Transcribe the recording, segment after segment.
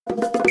Kia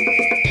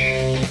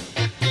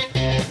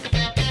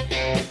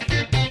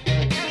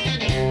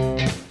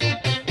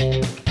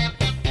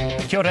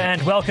ora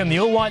and welcome. The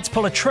All Whites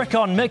pull a trick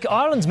on Mick.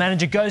 Ireland's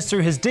manager goes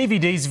through his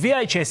DVDs,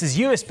 VHSs,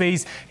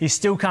 USBs. He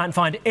still can't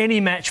find any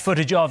match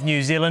footage of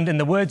New Zealand. In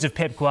the words of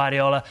Pep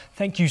Guardiola,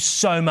 thank you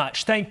so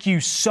much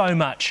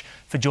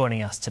for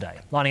joining us today.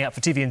 Lining up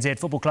for TVNZ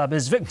Football Club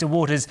is Victor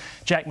Waters,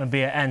 Jack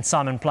Mabear and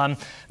Simon Plum.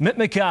 Mick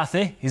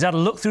McCarthy, he's had a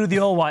look through the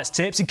All Whites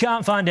tips. He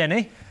can't find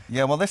any.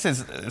 Yeah, well, this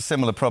is a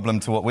similar problem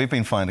to what we've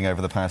been finding over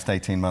the past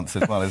 18 months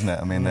as well, isn't it?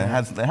 I mean, there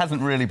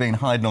hasn't really been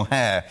hide nor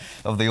hair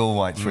of the All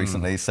Whites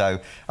recently, so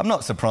I'm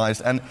not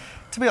surprised. And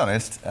to be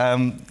honest,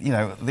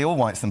 the All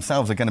Whites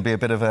themselves are going to be a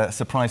bit of a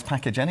surprise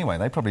package anyway.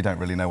 They probably don't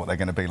really know what they're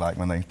going to be like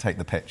when they take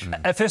the pitch.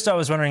 At first I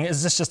was wondering,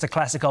 is this just a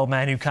classic old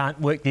man who can't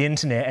work the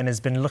internet and has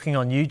been looking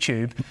on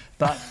YouTube?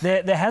 But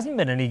there hasn't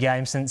been any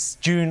game since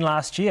June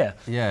last year.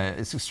 Yeah,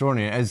 it's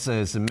extraordinary. As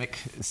Mick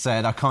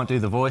said, I can't do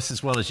the voice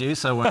as well as you,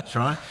 so I won't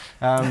try.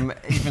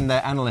 Even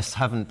their analysts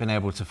haven't been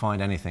able to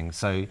find anything.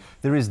 So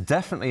there is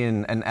definitely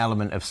an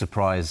element of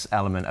surprise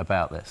element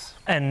about this.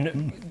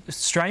 And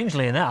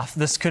strangely enough,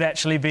 this could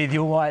actually be the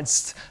All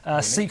Whites'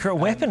 secret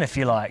weapon, if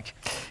you like.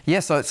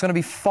 Yeah, so it's going to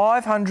be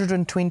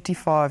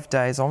 525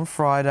 days on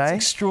Friday.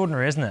 It's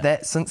extraordinary, isn't it?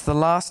 That since the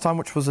last time,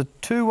 which was a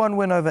 2-1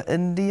 win over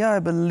India, I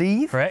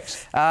believe.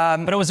 Correct.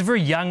 But it was a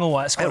very young All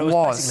Whites squad. It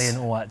was basically an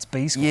All Whites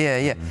B squad.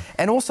 Yeah.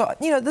 And also,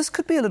 this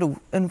could be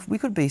and we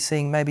could be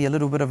seeing maybe a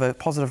little bit of a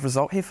positive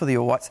result here for the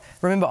All Whites.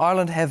 Remember,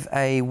 Ireland have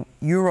a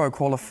Euro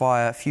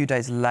qualifier a few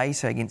days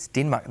later against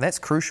Denmark. That's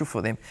crucial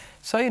for them.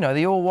 So,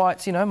 the All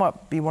Whites,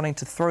 might be wanting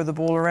to throw the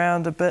ball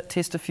around a bit,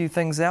 test a few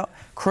things out.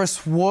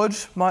 Chris Wood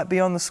might be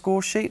on the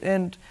score sheet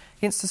and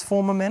against his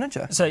former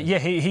manager. So, yeah,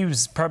 he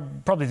was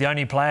probably the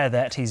only player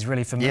that he's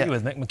really familiar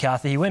with, Mick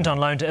McCarthy. He went on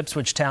loan to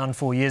Ipswich Town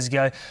 4 years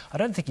ago. I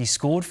don't think he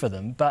scored for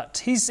them,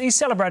 but he's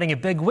celebrating a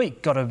big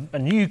week. Got a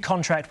new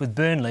contract with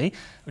Burnley,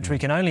 which we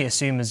can only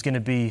assume is going to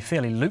be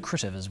fairly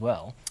lucrative as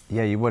well.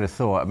 Yeah, you would have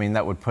thought. I mean,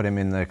 that would put him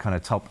in the kind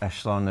of top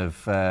echelon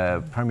of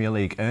Premier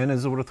League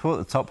earners, I would have thought,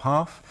 the top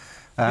half.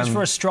 Just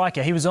for a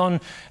striker. He was on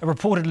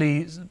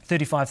reportedly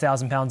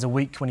 £35,000 a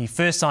week when he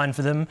first signed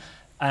for them,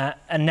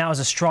 and now as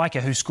a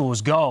striker who scores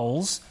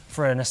goals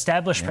for an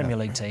established Premier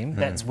League team,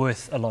 that's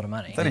worth a lot of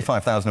money.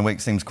 35,000 a week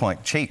seems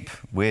quite cheap,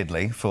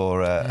 weirdly,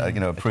 for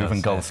a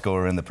proven goal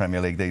scorer in the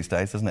Premier League these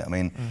days, doesn't it? I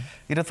mean,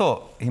 you'd have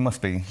thought he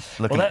must be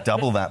looking at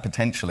double that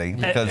potentially,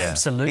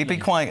 because he'd be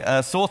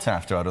quite sought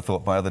after, I'd have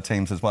thought, by other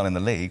teams as well in the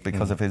league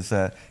because of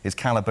his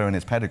calibre and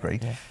his pedigree.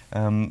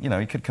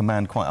 He could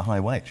command quite a high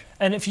wage.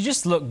 And if you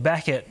just look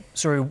back at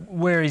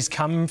where he's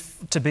come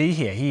to be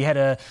here, he had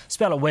a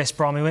spell at West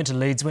Brom, he went to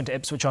Leeds, went to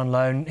Ipswich on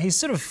loan. He's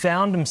sort of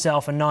found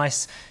himself a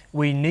nice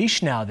wee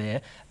niche now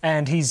there,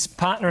 and he's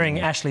partnering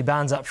Ashley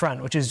Barnes up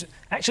front, which is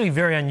actually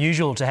very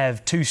unusual to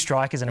have two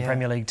strikers in a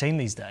Premier League team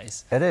these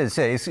days. It is,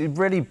 yeah. He's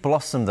really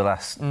blossomed the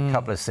last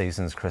couple of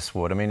seasons, Chris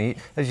Wood. I mean,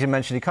 as you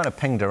mentioned, he kind of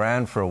pinged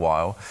around for a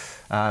while.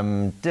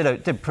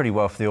 Did pretty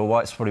well for the All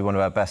Whites, probably one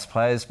of our best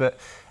players, but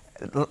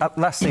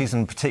last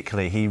season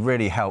particularly, he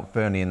really helped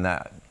Burnley in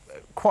that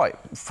quite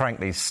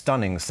frankly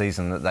stunning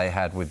season that they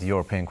had with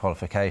European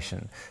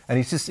qualification, and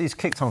he's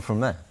kicked on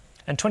from there.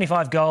 And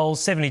 25 goals,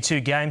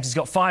 72 games. He's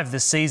got 5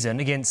 this season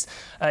against...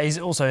 he's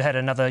also had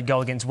another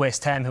goal against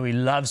West Ham, who he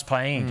loves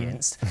playing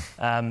against.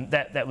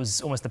 That was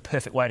almost the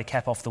perfect way to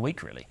cap off the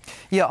week, really.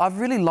 Yeah, I've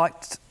really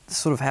liked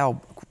sort of how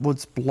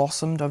Wood's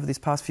blossomed over these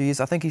past few years.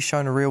 I think he's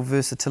shown a real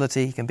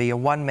versatility. He can be a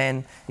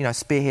one-man,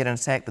 spearhead and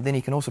attack, but then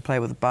he can also play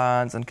with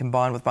Barnes and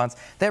combine with Barnes.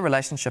 That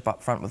relationship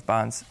up front with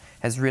Barnes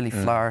has really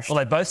flourished. Well,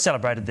 they both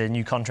celebrated their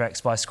new contracts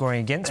by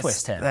scoring against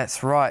West Ham.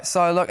 That's right.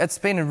 So, look, it's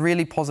been a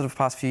really positive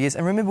past few years.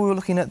 And remember, we were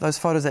looking at those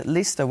photos at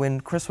Leicester when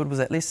Chris Wood was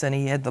at Leicester, and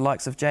he had the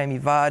likes of Jamie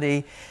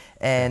Vardy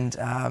and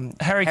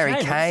Harry Kane.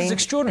 Which is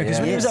extraordinary, because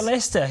when he was at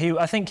Leicester,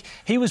 I think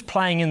he was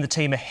playing in the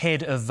team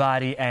ahead of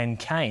Vardy and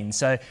Kane.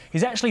 So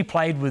he's actually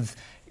played with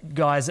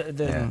guys,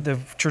 the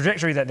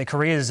trajectory that their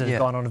careers have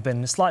gone on have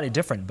been slightly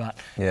different, but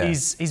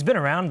he's been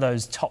around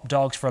those top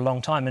dogs for a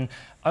long time, and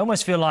I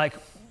almost feel like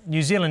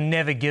New Zealand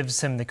never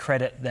gives him the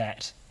credit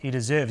that he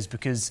deserves,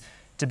 because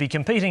to be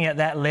competing at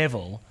that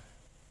level,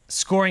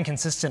 scoring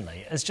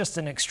consistently, is just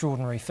an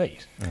extraordinary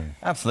feat.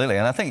 Absolutely,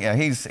 and I think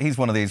he's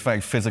one of these very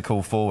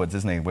physical forwards,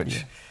 isn't he,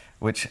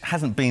 which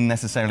hasn't been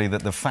necessarily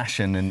the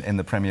fashion in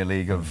the Premier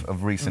League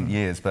of recent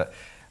years, but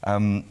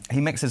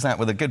he mixes that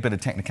with a good bit of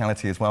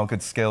technicality as well,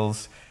 good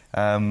skills,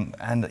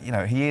 and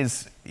he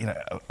is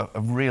a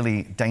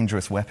really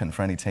dangerous weapon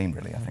for any team,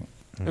 really, I think.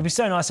 It would be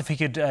so nice if he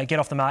could get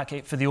off the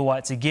market for the All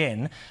Whites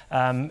again.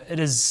 It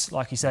is,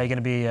 like you say, going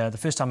to be the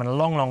first time in a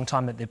long, long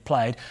time that they've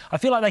played. I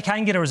feel like they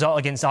can get a result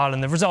against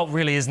Ireland. The result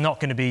really is not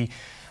going to be...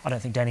 I don't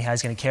think Danny Hayes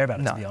is going to care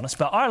about it, to be honest.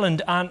 But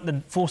Ireland aren't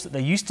the force that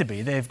they used to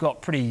be. They've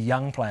got pretty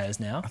young players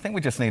now. I think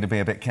we just need to be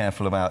a bit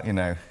careful about,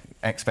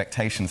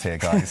 expectations here,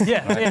 guys.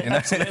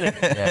 Absolutely.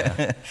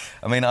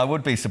 I mean, I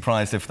would be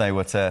surprised if they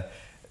were to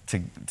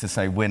to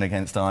say win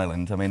against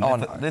Ireland. I mean, no.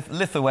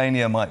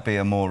 Lithuania might be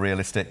a more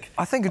realistic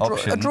I think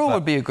a draw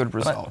would be a good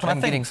result,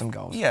 and getting some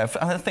goals. Yeah,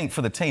 I think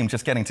for the team,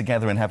 just getting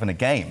together and having a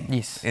game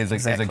is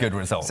a good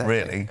result,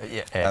 really.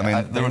 Yeah,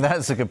 I mean,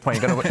 that's a good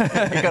point.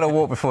 You've got to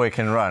walk before you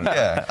can run.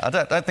 Yeah, I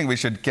don't think we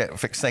should get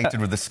fixated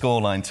with the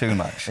scoreline too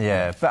much.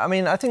 Yeah, but I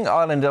mean, I think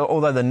Ireland,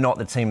 although they're not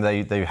the team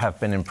they have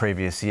been in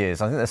previous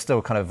years, I think they're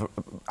still kind of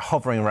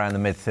hovering around the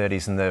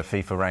mid-30s in the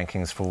FIFA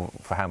rankings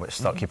for how much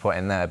stock you put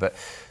in there. But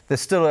they're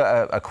still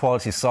a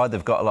quality side.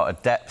 They've got a lot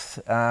of depth.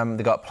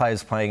 They've got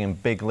players playing in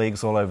big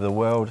leagues all over the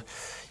world.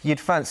 You'd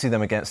fancy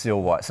them against the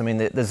All Whites. I mean,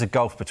 there's a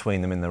gulf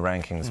between them in the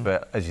rankings,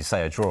 but as you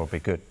say, a draw would be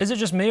good. Is it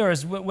just me, or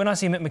when I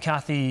see Mick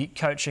McCarthy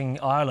coaching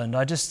Ireland,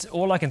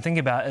 all I can think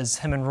about is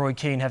him and Roy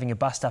Keane having a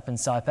bust-up in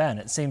Saipan.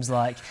 It seems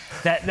like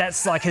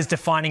that's like his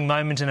defining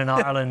moment in an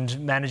Ireland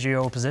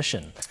managerial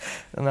position.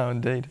 No,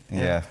 indeed.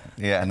 Yeah,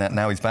 and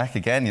now he's back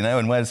again,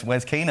 and where's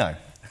Keano?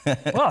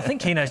 Well, I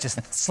think Keano's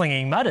just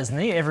slinging mud, isn't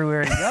he?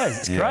 Everywhere he goes.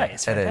 It's great.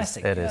 It's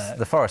fantastic. It is.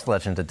 The Forest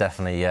legend had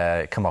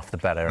definitely come off the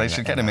better. They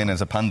should get him in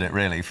as a pundit,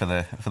 really, for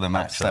the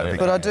match.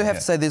 But I do have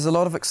to say, there's a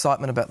lot of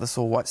excitement about this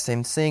All Whites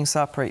team. Seeing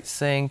Sarpreet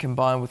Singh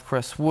combined with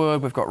Chris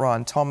Wood, we've got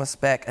Ryan Thomas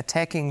back.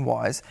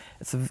 Attacking-wise,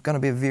 it's going to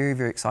be a very,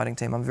 very exciting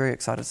team. I'm very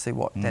excited to see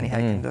what Danny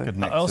Hay can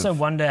do. I also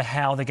wonder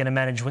how they're going to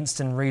manage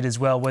Winston Reid as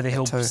well, whether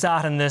he'll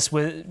start in this,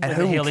 whether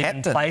he'll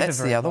even play for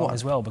very long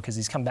as well, because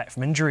he's come back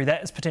from injury.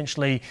 That is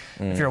potentially,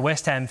 if you're a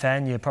West Ham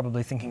fan, you're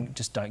probably thinking,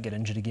 just don't get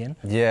injured again.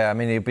 Yeah, I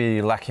mean, he'll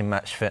be lacking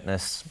match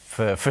fitness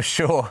for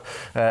sure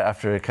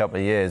after a couple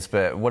of years.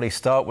 But will he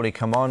start? Will he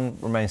come on?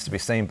 Remains to be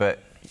seen. But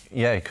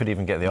yeah, he could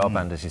even get the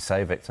R-band, as you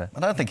say, Victor. I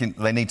don't think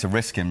they need to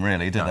risk him,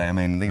 really, do they? I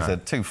mean, these are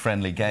two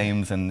friendly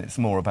games, and it's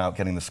more about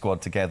getting the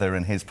squad together,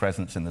 and his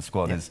presence in the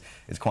squad is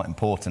quite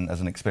important as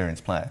an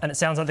experienced player. And it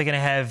sounds like they're going to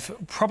have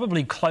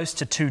probably close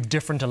to 2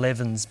 different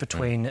 11s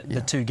between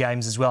the 2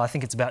 games as well. I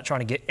think it's about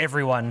trying to get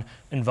everyone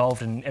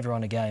involved and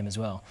everyone a game as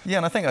well. Yeah,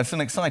 and I think it's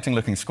an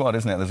exciting-looking squad,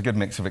 isn't it? There's a good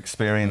mix of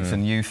experience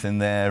and youth in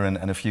there, and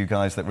a few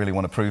guys that really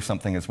want to prove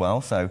something as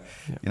well. So,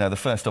 the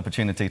first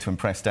opportunity to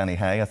impress Danny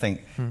Hay, I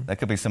think there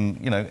could be some,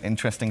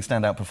 interesting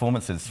standout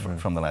performances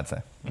from the lads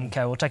there.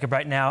 OK, we'll take a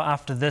break now.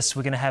 After this,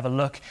 we're going to have a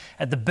look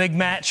at the big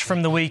match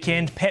from the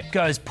weekend. Pep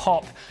goes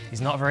pop. He's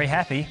not very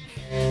happy.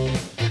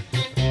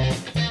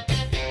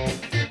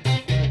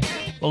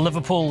 Well,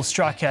 Liverpool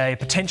struck a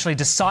potentially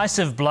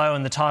decisive blow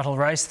in the title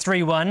race,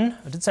 3-1.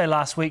 I did say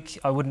last week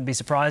I wouldn't be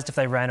surprised if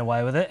they ran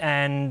away with it,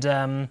 and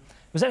it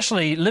was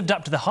actually lived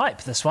up to the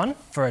hype, this one,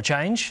 for a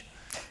change.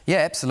 Yeah,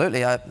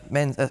 absolutely.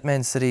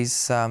 Man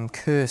City's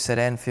curse at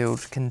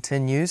Anfield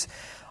continues.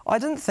 I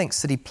didn't think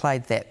City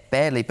played that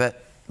badly,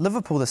 but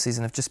Liverpool this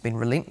season have just been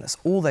relentless.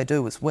 All they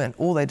do is win.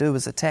 All they do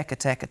is attack,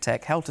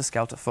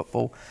 helter-skelter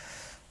football.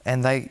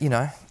 And they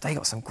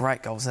got some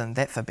great goals in.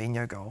 That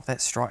Fabinho goal, that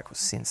strike was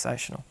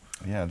sensational.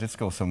 Yeah, did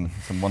score some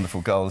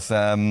wonderful goals.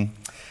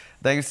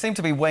 They seem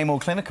to be way more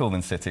clinical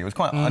than City. It was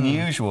quite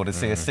unusual to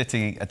see a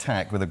City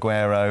attack with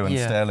Aguero and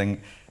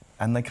Sterling.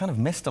 And they kind of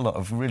missed a lot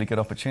of really good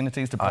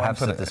opportunities to I have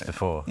said this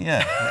before.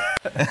 Yeah.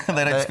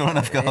 They don't score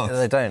enough goals.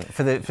 They don't.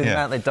 For the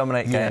amount they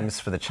dominate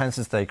games, for the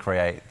chances they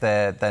create,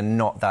 they're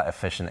not that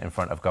efficient in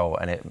front of goal,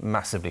 and it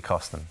massively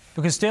cost them.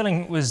 Because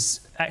Sterling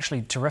was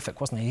actually terrific,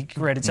 wasn't he? He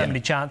created so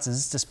many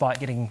chances despite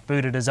getting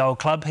booed at his old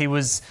club. He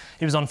was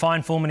on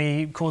fine form, and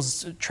he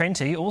caused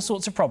Trenty all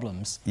sorts of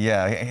problems.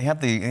 Yeah, he had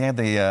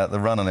the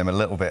run on him a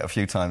little bit a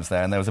few times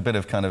there, and there was a bit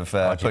of kind of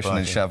pushing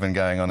and shoving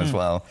going on as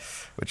well,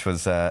 which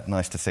was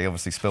nice to see.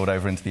 Obviously spilled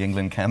over into the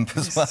England camp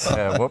as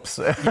well. Whoops.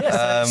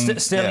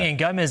 Yes, Sterling and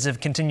Gomez have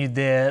continued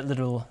their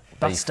little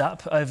bust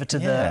up over to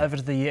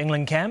the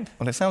England camp.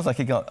 Well, it sounds like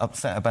he got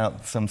upset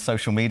about some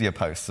social media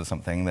posts or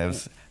something. There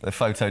was the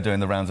photo doing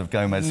the rounds of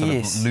Gomez sort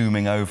of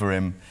looming over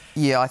him.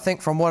 Yeah, I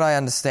think from what I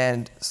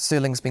understand,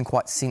 Sterling's been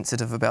quite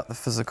sensitive about the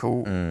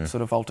physical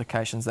sort of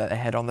altercations that they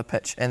had on the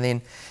pitch. And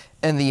then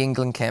in the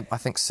England camp, I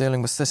think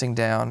Sterling was sitting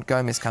down,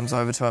 Gomez comes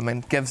over to him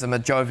and gives him a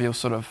jovial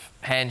sort of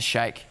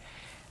handshake,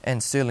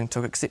 and Sterling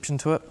took exception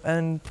to it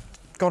and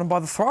got him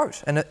by the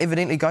throat, and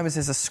evidently Gomez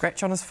has a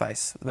scratch on his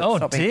face. Oh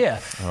dear!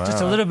 Wow.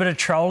 Just a little bit of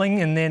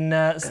trolling and then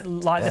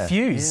light the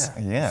fuse.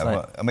 Yeah.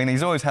 Well, I mean,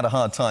 he's always had a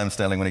hard time,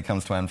 Sterling, when he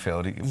comes to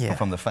Anfield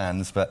from the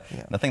fans, but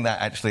I think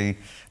that actually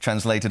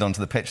translated onto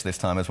the pitch this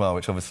time as well,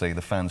 which obviously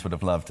the fans would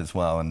have loved as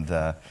well. And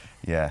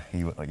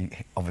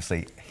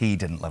he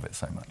didn't love it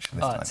so much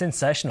this time. It's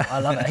sensational. I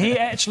love it. He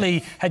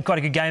actually had quite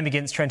a good game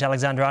against Trent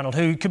Alexander-Arnold,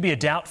 who could be a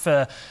doubt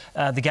for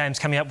the games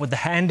coming up with the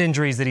hand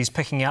injuries that he's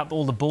picking up,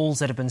 all the balls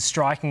that have been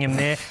striking him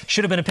there.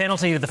 Should have been a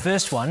penalty to the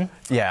first one.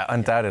 Yeah,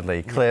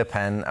 undoubtedly. Clear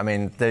pen. I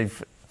mean, to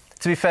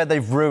be fair,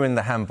 they've ruined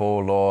the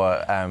handball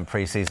law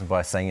pre-season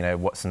by saying,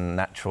 what's a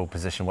natural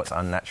position, what's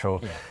unnatural.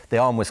 Yeah. The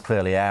arm was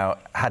clearly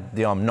out. Had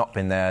the arm not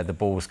been there, the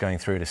ball was going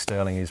through to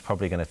Sterling, who's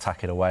probably going to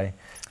tuck it away.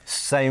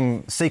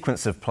 Same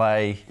sequence of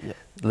play,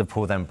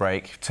 Liverpool then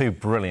break, 2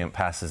 brilliant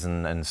passes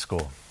and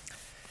score.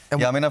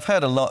 Yeah, I mean, I've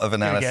heard a lot of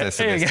analysis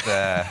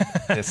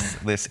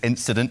of this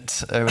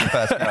incident over the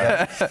past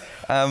few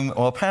days.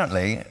 Well,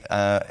 apparently,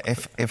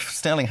 if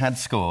Sterling had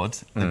scored,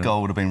 the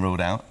goal would have been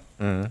ruled out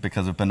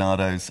because of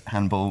Bernardo's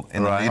handball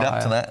in the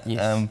lead-up to that.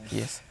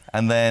 Yes.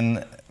 And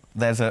then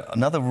there's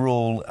another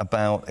rule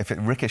about if it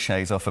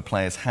ricochets off a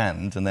player's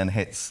hand and then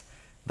hits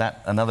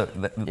that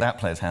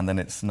player's hand, then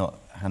it's not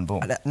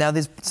handball. Now,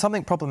 there's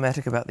something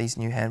problematic about these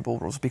new handball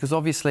rules because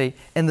obviously,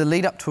 in the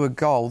lead up to a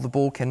goal, the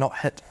ball cannot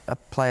hit a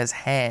player's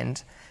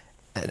hand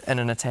in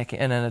a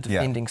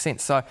defending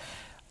sense. So,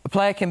 a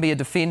player can be a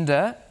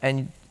defender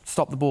and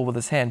stop the ball with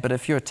his hand, but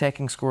if you're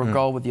attacking, score a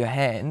goal with your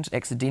hand,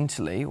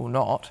 accidentally or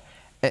not,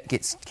 it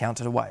gets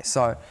counted away.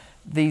 So,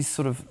 these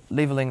sort of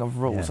levelling of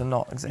rules are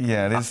not exactly...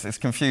 Yeah, it's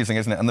confusing,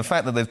 isn't it? And the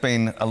fact that there's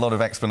been a lot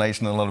of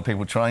explanation and a lot of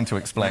people trying to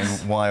explain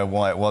why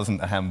it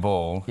wasn't a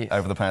handball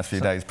over the past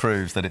few days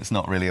proves that it's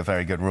not really a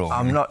very good rule.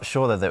 I'm not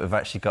sure that we've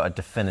actually got a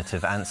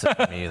definitive answer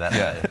from you.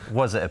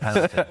 Was it a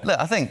penalty? Look,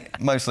 I think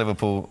most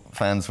Liverpool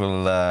fans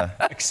will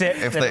accept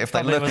if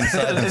they look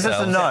inside themselves. Is this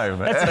a no?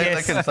 If they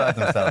look inside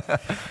themselves,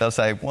 they'll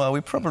say, "Well,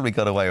 we probably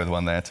got away with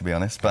one there, to be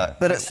honest." But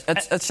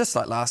it's just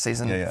like last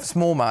season,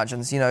 small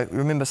margins. You know,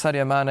 remember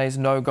Sadio Mane's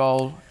no goal.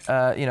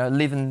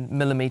 11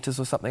 millimetres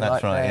or something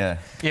like that. That's right,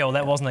 yeah. Well,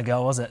 that wasn't a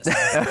goal, was it?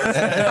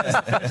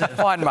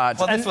 Fine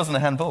margin. Well, this wasn't a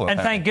handball. And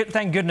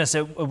thank goodness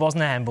it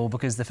wasn't a handball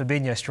because the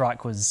Fabinho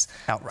strike was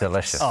outrageous.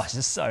 Delicious. Oh, it's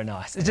just so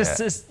nice.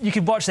 It's you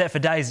could watch that for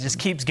days. It just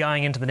keeps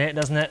going into the net,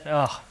 doesn't it?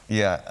 Oh.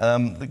 Yeah.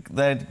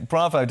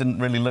 Bravo didn't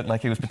really look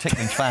like he was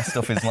particularly fast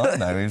off his line,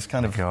 though. He was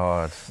kind of...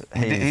 God.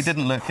 He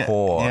didn't look...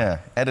 Poor.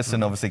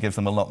 Edison obviously gives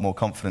them a lot more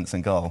confidence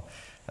in goal.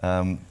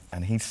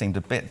 And he seemed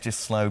a bit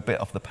just slow, a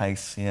bit off the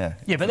pace, Yeah,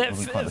 but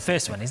that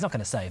first one, he's not going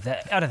to save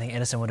that. I don't think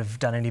Edison would have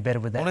done any better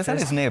with that. Well, it's at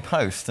his near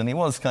post, and he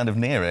was kind of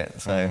near it,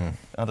 so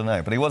I don't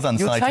know. But he was unsighted.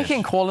 You're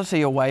taking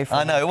quality away from...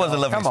 I know, it was a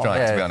lovely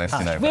strike, to be honest.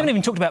 We haven't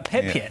even talked about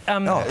Pep yet.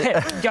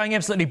 Pep going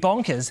absolutely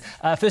bonkers.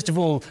 First of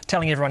all,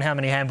 telling everyone how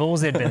many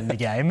handballs there'd been in the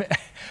game.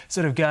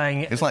 Sort of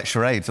going... It was like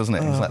charades, wasn't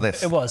it? It was like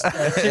this. It was.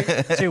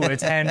 Two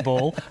words,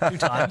 handball, 2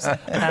 times.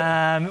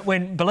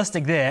 Went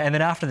ballistic there, and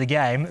then after the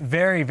game,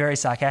 very, very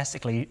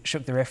sarcastically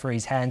shook the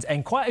referee's hands,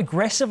 and quite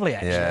aggressively,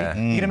 actually. Yeah.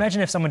 You can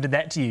imagine if someone did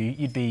that to you,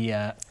 you'd be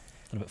a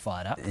little bit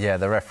fired up. Yeah,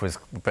 the ref was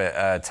a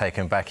bit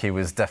taken back. He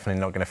was definitely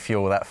not going to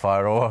fuel that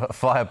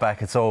fire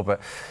back at all,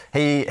 but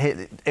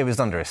it was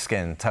under his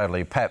skin,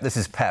 totally. This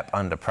is Pep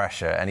under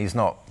pressure, and he's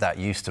not that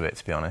used to it,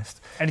 to be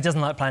honest. And he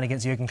doesn't like playing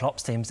against Jurgen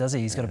Klopp's teams, does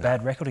he? He's got a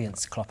bad record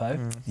against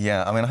Kloppo.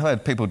 Yeah, I mean, I've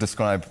heard people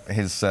describe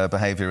his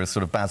behaviour as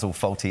sort of Basil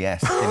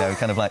Fawlty-esque,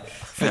 kind of like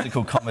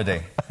physical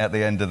comedy at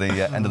the end of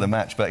the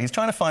match. But he's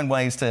trying to find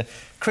ways to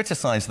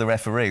criticise the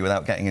referee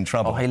without getting in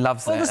trouble. Oh, he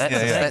loves that.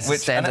 That's the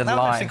standard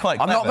line.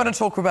 I'm not going to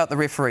talk about the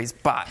referees,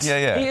 but...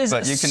 Yeah.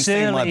 But you can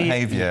see my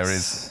behaviour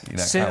is...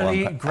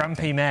 surly,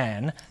 grumpy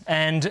man.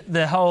 And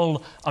the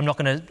whole, I'm not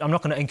going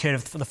to incur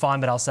the fine,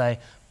 but I'll say,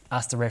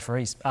 ask the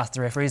referees.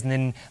 And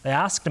then they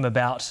asked him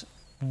about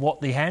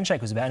what the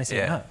handshake was about, and he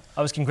said, no,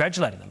 I was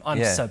congratulating them.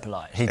 I'm so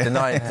polite. He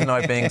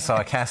denied being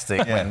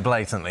sarcastic when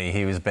blatantly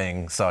he was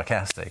being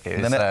sarcastic.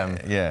 It was,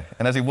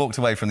 and as he walked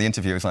away from the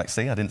interview, he was like,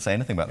 see, I didn't say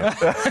anything about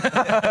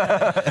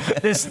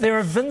that. There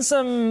have been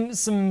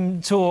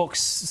some talks,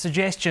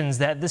 suggestions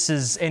that this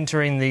is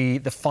entering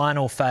the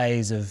final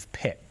phase of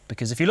Pep.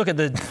 Because if you look at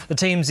the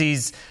teams,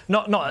 he's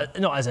not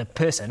as a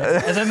person,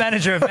 as a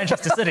manager of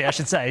Manchester City, I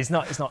should say, he's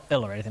not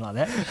ill or anything like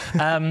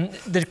that.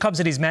 The clubs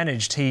that he's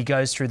managed, he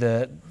goes through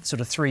the sort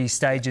of 3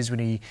 stages when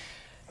he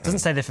doesn't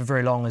stay there for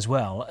very long as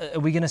well. Are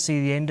we going to see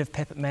the end of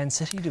Pep at Man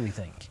City, do we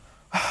think?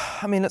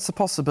 I mean, it's a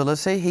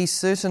possibility. He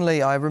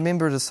certainly, I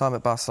remember at his time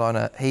at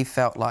Barcelona, he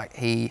felt like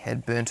he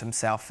had burnt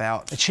himself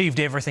out. Achieved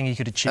everything he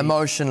could achieve.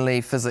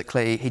 Emotionally,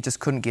 physically, he just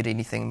couldn't get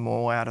anything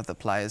more out of the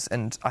players.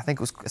 And I think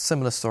it was a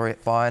similar story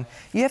at Bayern.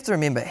 You have to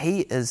remember, he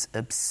is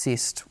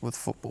obsessed with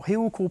football. He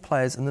will call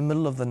players in the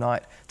middle of the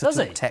night to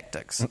talk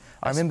tactics.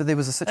 I remember there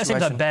was a situation... That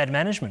seems like bad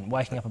management,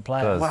 waking up a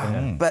player.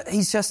 But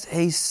he just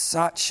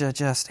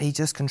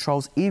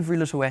controls every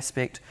little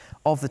aspect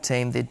of the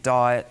team, their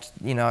diet,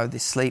 their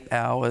sleep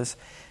hours,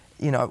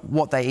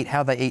 what they eat,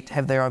 how they eat,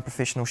 have their own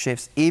professional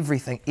chefs,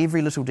 everything,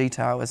 every little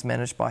detail is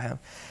managed by him.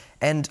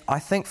 And I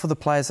think for the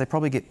players, they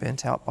probably get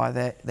burnt out by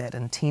that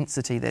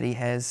intensity that he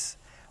has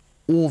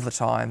all the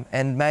time.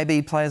 And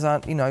maybe players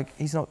aren't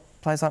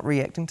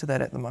reacting to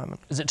that at the moment.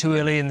 Is it too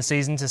early in the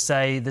season to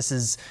say this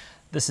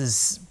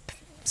is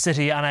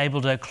City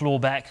unable to claw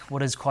back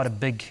what is quite a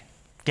big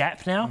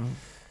gap now?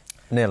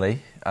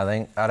 Nearly, I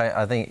think. I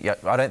don't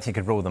think you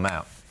could rule them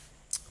out.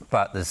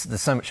 But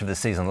there's so much of the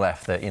season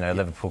left that,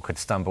 Liverpool could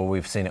stumble.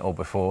 We've seen it all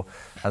before.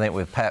 I think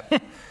with Pep,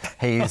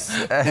 he's...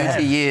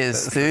 30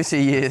 years.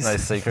 No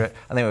secret.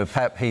 I think with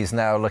Pep, he's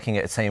now looking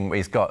at a team where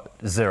he's got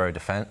 0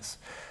 defence.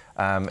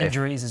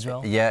 Injuries as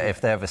well. Yeah, if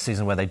they have a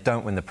season where they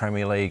don't win the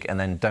Premier League and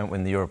then don't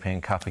win the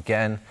European Cup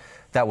again,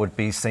 that would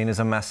be seen as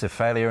a massive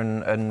failure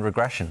and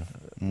regression.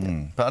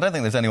 But I don't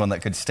think there's anyone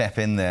that could step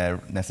in there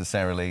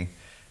necessarily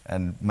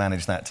and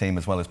manage that team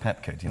as well as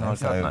Pep could, No.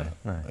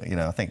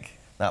 I think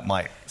that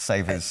might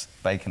save his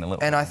bacon a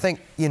little. And I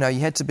think, you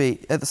had to be,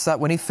 at the start,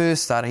 when he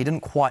first started, he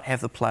didn't quite have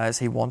the players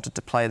he wanted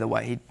to play the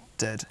way he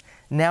did.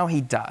 Now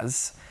he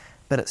does,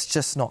 but it's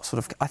just not sort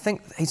of... I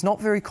think he's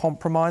not very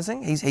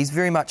compromising. He's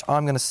very much,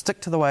 I'm going to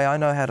stick to the way I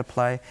know how to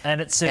play.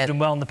 And it's served him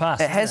well in the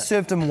past. It has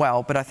served him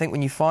well, but I think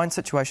when you find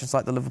situations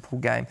like the Liverpool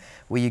game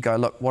where you go,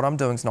 look, what I'm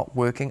doing is not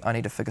working, I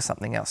need to figure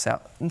something else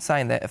out. In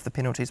saying that, if the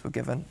penalties were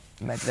given,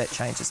 maybe that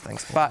changes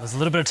things. But there's a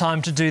little bit of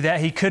time to do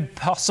that. He could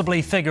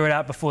possibly figure it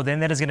out before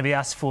then. That is going to be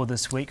us for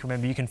this week.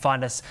 Remember, you can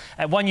find us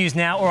at One News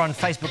Now or on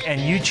Facebook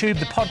and YouTube.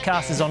 The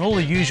podcast is on all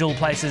the usual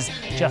places.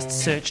 Just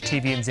search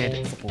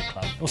TVNZ Football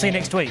Club. We'll see you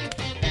next week.